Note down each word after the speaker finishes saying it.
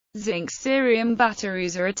Zinc cerium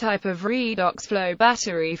batteries are a type of redox flow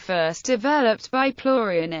battery first developed by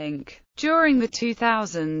Plurion Inc. during the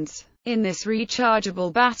 2000s. In this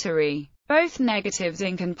rechargeable battery, both negative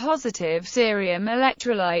zinc and positive cerium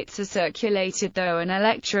electrolytes are circulated through an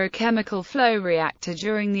electrochemical flow reactor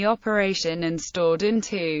during the operation and stored in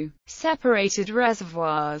two separated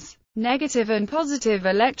reservoirs. Negative and positive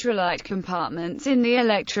electrolyte compartments in the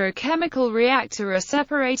electrochemical reactor are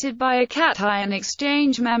separated by a cation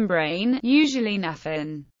exchange membrane, usually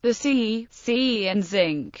naphthalene. The Ce and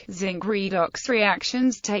zinc redox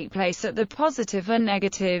reactions take place at the positive and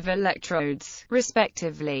negative electrodes,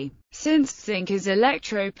 respectively. Since zinc is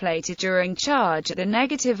electroplated during charge at the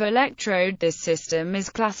negative electrode, this system is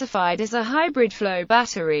classified as a hybrid flow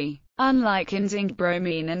battery. Unlike in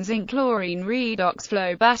zinc-bromine and zinc-chlorine redox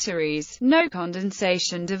flow batteries, no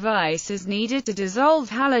condensation device is needed to dissolve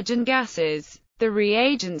halogen gases. The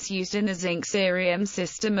reagents used in the zinc cerium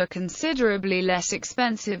system are considerably less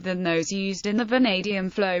expensive than those used in the vanadium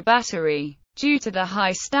flow battery, due to the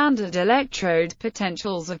high standard electrode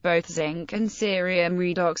potentials of both zinc and cerium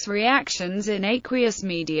redox reactions in aqueous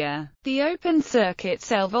media. The open circuit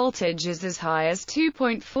cell voltage is as high as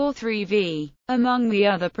 2.43 V. Among the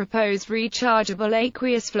other proposed rechargeable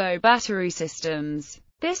aqueous flow battery systems,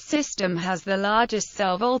 this system has the largest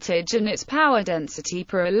cell voltage and its power density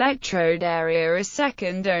per electrode area is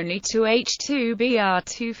second only to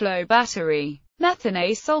H2Br2 flow battery.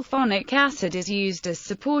 Methanase sulfonic acid is used as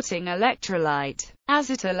supporting electrolyte, as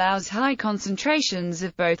it allows high concentrations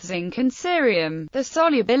of both zinc and cerium. The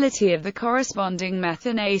solubility of the corresponding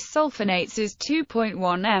methanase sulfonates is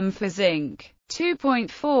 2.1 m for zinc,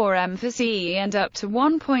 2.4 m for Ce and up to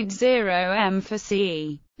 1.0 m for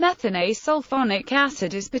Ce. Methanase sulfonic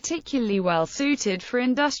acid is particularly well suited for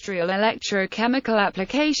industrial electrochemical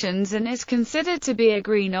applications and is considered to be a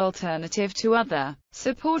green alternative to other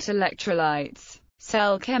support electrolytes.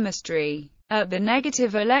 Cell chemistry. At the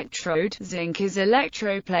negative electrode, zinc is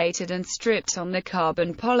electroplated and stripped on the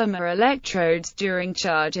carbon polymer electrodes during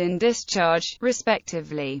charge and discharge,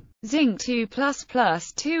 respectively. Zinc 2++,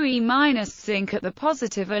 2E- zinc at the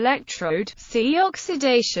positive electrode, Ce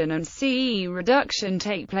oxidation and Ce reduction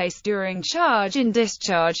take place during charge and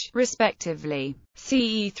discharge, respectively.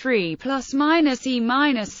 Ce3+-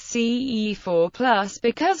 E-, Ce4+.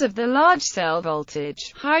 Because of the large cell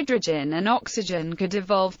voltage, hydrogen and oxygen could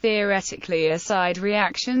evolve theoretically as side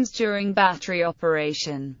reactions during battery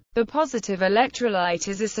operation. The positive electrolyte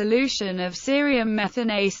is a solution of cerium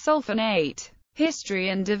methanase sulfonate. History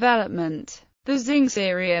and development. The zinc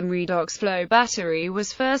cerium redox flow battery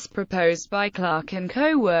was first proposed by Clark and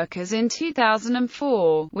co-workers in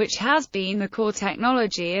 2004, which has been the core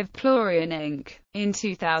technology of Plurion Inc. In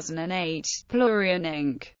 2008, Plurion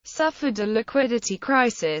Inc. suffered a liquidity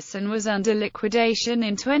crisis and was under liquidation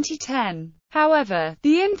in 2010. However,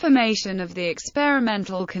 the information of the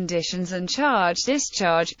experimental conditions and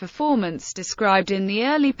charge-discharge performance described in the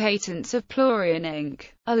early patents of Plurion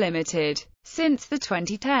Inc. are limited. Since the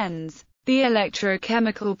 2010s, the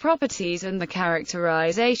electrochemical properties and the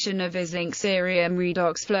characterization of a zinc cerium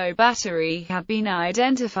redox flow battery have been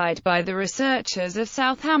identified by the researchers of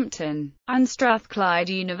Southampton and Strathclyde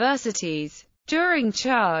universities. During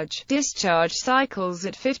charge-discharge cycles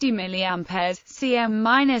at 50 mA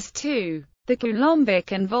cm-2, the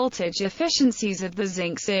coulombic and voltage efficiencies of the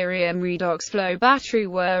zinc cerium redox flow battery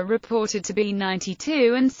were reported to be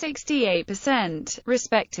 92 and 68%,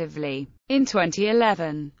 respectively. In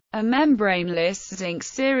 2011, a membraneless zinc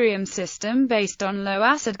cerium system based on low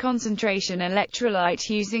acid concentration electrolyte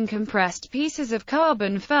using compressed pieces of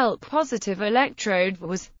carbon felt positive electrode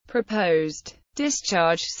was proposed.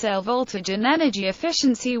 Discharge cell voltage and energy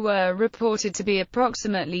efficiency were reported to be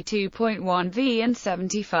approximately 2.1 V and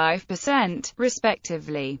 75%,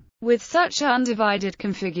 respectively. With such undivided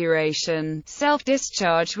configuration,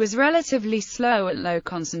 self-discharge was relatively slow at low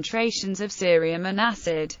concentrations of cerium and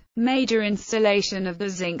acid. Major installation of the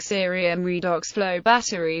zinc cerium redox flow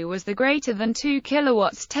battery was the greater than 2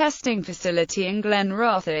 kW testing facility in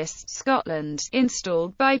Glenrothes, Scotland,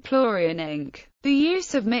 installed by Plurion Inc. The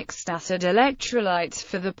use of mixed acid electrolytes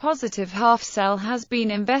for the positive half-cell has been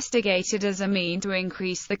investigated as a mean to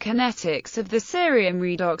increase the kinetics of the cerium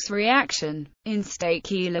redox reaction. In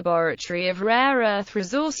Stakey Laboratory of Rare Earth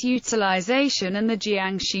Resource Utilization and the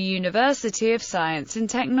Jiangxi University of Science and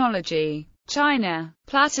Technology, China,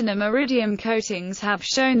 platinum iridium coatings have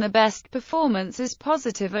shown the best performance as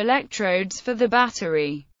positive electrodes for the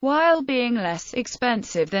battery, while being less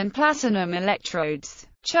expensive than platinum electrodes.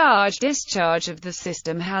 charge-discharge of the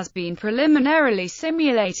system has been preliminarily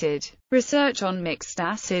simulated. Research on mixed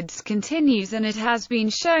acids continues, and it has been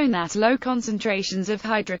shown that low concentrations of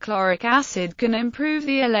hydrochloric acid can improve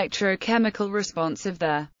the electrochemical response of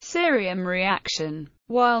the cerium reaction,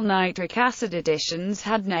 while nitric acid additions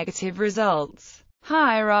had negative results.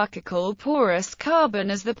 Hierarchical porous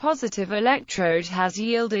carbon as the positive electrode has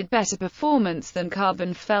yielded better performance than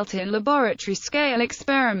carbon felt in laboratory-scale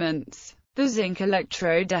experiments. The zinc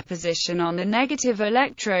electrode deposition on a negative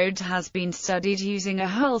electrode has been studied using a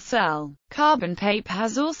whole cell. Carbon pape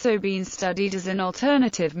has also been studied as an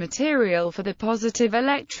alternative material for the positive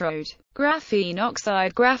electrode. Graphene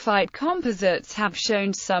oxide graphite composites have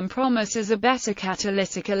shown some promise as a better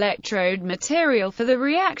catalytic electrode material for the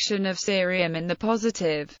reaction of cerium in the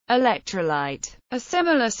positive electrolyte. A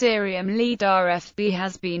similar cerium lead RFB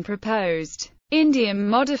has been proposed.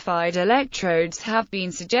 Indium-modified electrodes have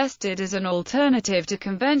been suggested as an alternative to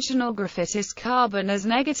conventional graphitous carbon as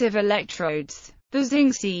negative electrodes. The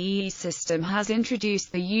Zinc CE system has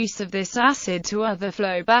introduced the use of this acid to other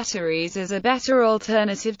flow batteries as a better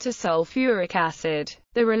alternative to sulfuric acid.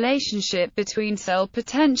 The relationship between cell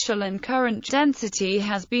potential and current density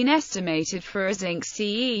has been estimated for a Zinc CE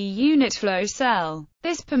unit flow cell.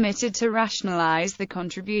 This permitted to rationalize the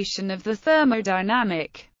contribution of the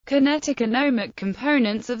thermodynamic, kinetic and ohmic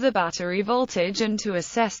components of the battery voltage and to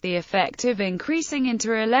assess the effect of increasing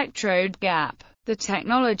inter-electrode gap. The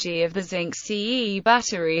technology of the Zinc CE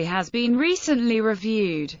battery has been recently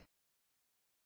reviewed.